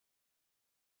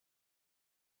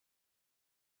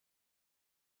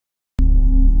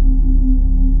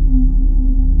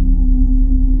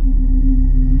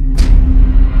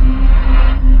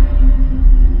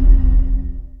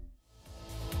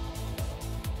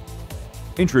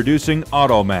Introducing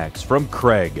Automaxx from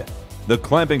Kreg. The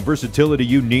clamping versatility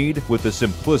you need with the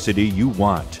simplicity you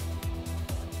want.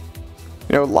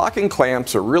 You know, locking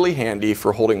clamps are really handy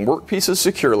for holding workpieces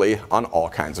securely on all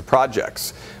kinds of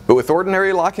projects. But with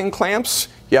ordinary locking clamps,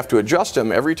 you have to adjust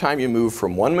them every time you move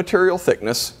from one material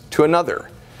thickness to another.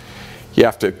 You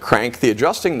have to crank the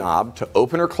adjusting knob to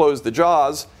open or close the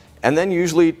jaws, and then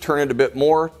usually turn it a bit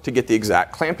more to get the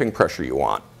exact clamping pressure you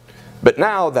want. But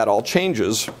now that all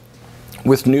changes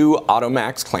with new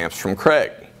Automaxx clamps from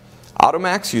Kreg.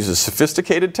 Automaxx uses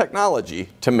sophisticated technology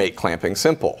to make clamping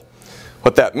simple.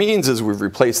 What that means is we've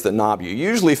replaced the knob you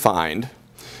usually find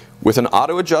with an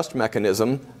auto adjust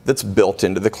mechanism that's built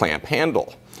into the clamp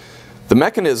handle. The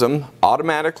mechanism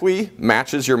automatically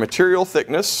matches your material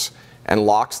thickness and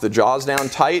locks the jaws down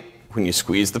tight when you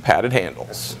squeeze the padded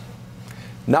handles.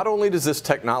 Not only does this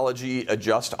technology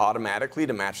adjust automatically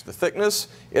to match the thickness,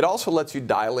 it also lets you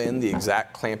dial in the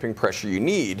exact clamping pressure you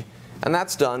need, and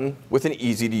that's done with an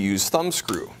easy to use thumb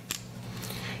screw.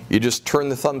 You just turn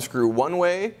the thumb screw one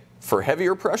way for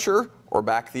heavier pressure, or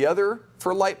back the other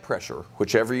for light pressure,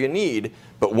 whichever you need.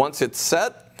 But once it's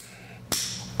set,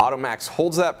 Automaxx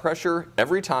holds that pressure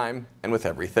every time and with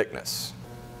every thickness.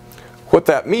 What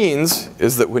that means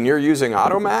is that when you're using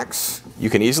Automaxx, you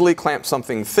can easily clamp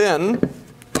something thin,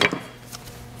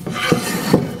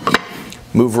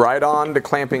 move right on to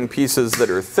clamping pieces that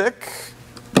are thick,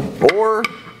 or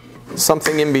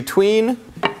something in between,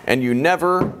 and you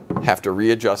never have to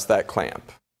readjust that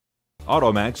clamp.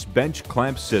 Automaxx Bench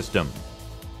Klamp System.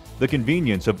 The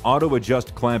convenience of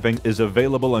auto-adjust clamping is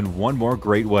available in one more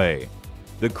great way.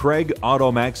 The Kreg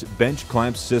Automaxx Bench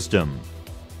Klamp System.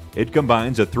 It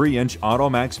combines a 3-inch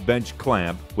Automaxx bench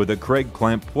clamp with a Kreg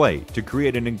Klamp Plate to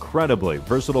create an incredibly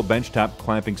versatile benchtop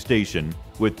clamping station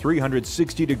with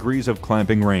 360 degrees of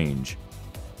clamping range.